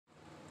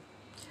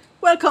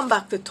Welcome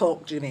back to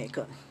Talk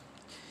Jamaican.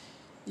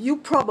 You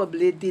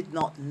probably did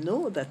not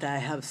know that I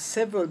have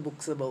several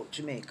books about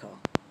Jamaica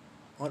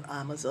on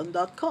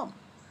Amazon.com.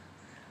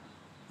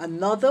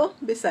 Another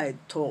beside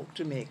Talk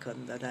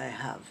Jamaican that I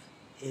have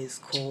is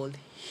called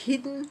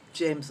Hidden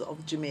Gems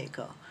of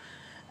Jamaica,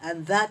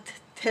 and that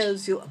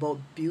tells you about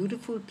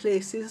beautiful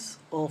places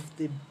off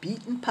the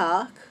beaten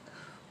path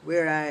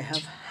where I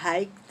have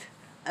hiked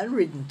and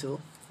ridden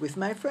to with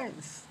my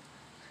friends.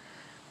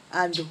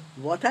 And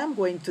what I'm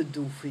going to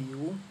do for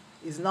you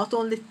is not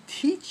only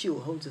teach you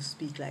how to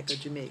speak like a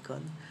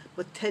Jamaican,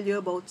 but tell you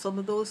about some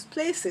of those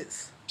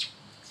places.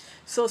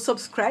 So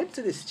subscribe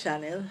to this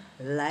channel,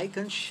 like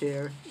and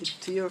share it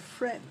to your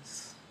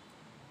friends.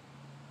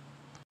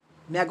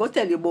 Me I go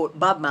tell you about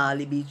Bob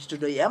Marley Beach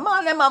today. Yeah,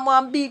 man, them have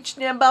one beach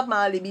named Bob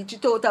Marley Beach.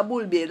 It out of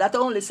Bull Bay. That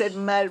only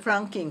 7 miles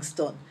from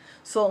Kingston.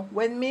 So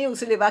when me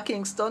used to live at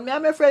Kingston, me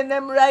and my friend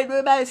them ride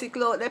with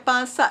bicycle out there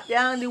and sat there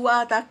and the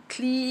water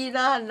clean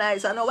and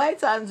nice. And a White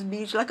Sands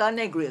Beach like a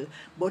Negril.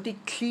 But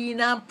it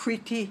clean and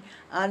pretty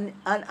and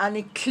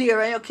it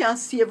clear and you can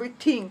see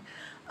everything.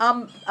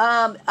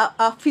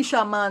 A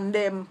fisherman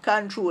them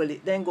control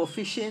it, then go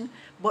fishing.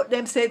 But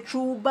them say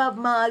true Bob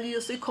Marley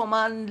used to come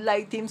and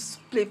light him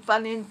spliff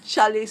and in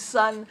chalice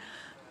and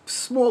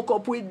smoke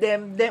up with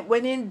them. Then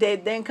when he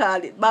dead, then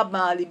call it Bob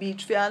Marley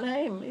Beach for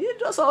him. He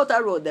just out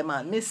the road, the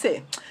man. Me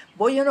say.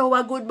 But you know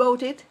what good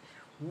about it?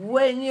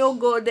 When you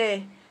go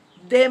there,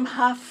 them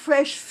have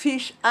fresh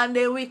fish and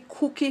then we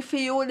cook it for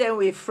you, then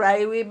we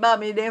fry with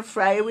bami, then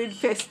fry with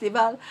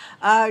festival,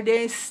 or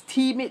then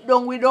steam it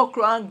down with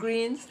okra and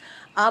greens.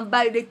 And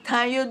by the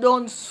time you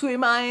don't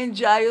swim and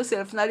enjoy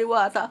yourself in the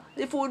water,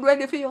 the food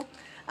ready for you.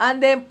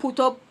 And then put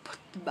up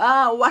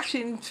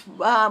washing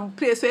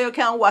place where you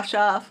can wash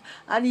off,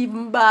 and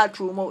even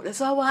bathroom out there.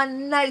 So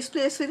one nice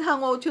place to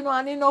hang out, you know,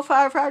 and enough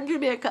far from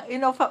Jamaica,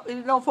 enough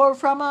far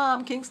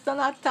from Kingston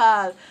at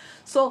all.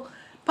 So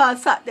on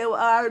Saturday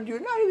or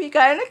during the week,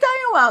 anytime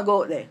you want to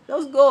go out there,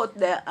 just go out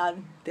there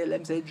and tell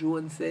them say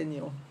Joan send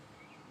you.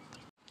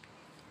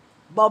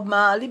 Bob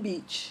Marley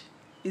Beach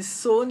is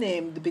so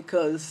named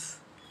because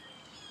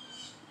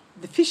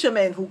the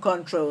fishermen who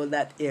control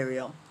that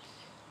area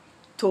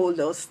told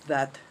us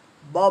that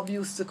Bob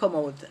used to come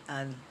out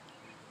and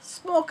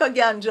smoke a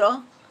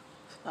ganja,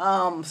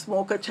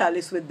 smoke a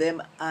chalice with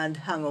them and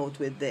hang out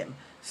with them.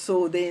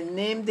 So they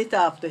named it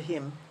after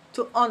him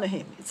to honor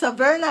him. It's a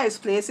very nice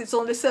place. It's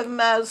only 7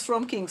 miles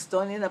from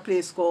Kingston in a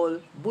place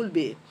called Bull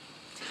Bay.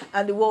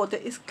 And the water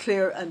is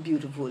clear and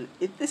beautiful.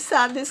 The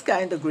sand is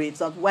kind of great.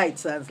 It's not white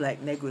sands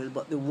like Negril,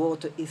 but the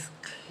water is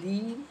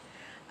clean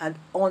and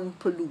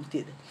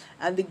unpolluted.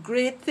 And the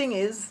great thing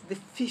is the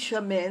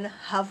fishermen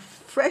have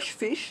fresh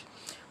fish,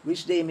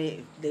 which they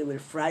will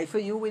fry for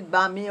you with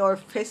bami or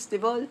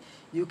festival.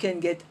 You can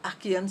get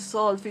ackee and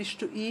saltfish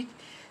to eat.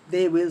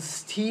 They will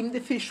steam the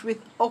fish with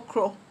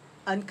okra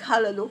and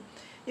callaloo.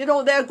 You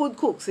know, they're good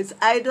cooks. It's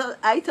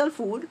idle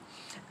food.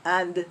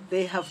 And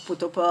they have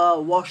put up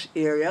a wash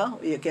area.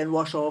 You can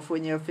wash off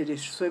when you're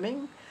finished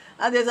swimming.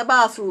 And there's a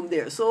bathroom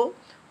there. So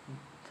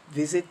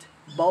visit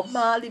Bob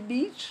Marley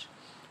Beach.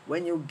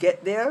 When you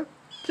get there,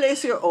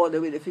 place your order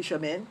with the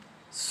fishermen.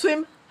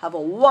 Swim, have a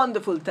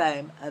wonderful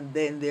time. And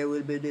then there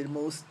will be the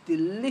most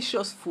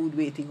delicious food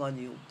waiting on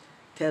you.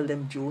 Tell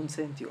them Joan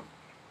sent you.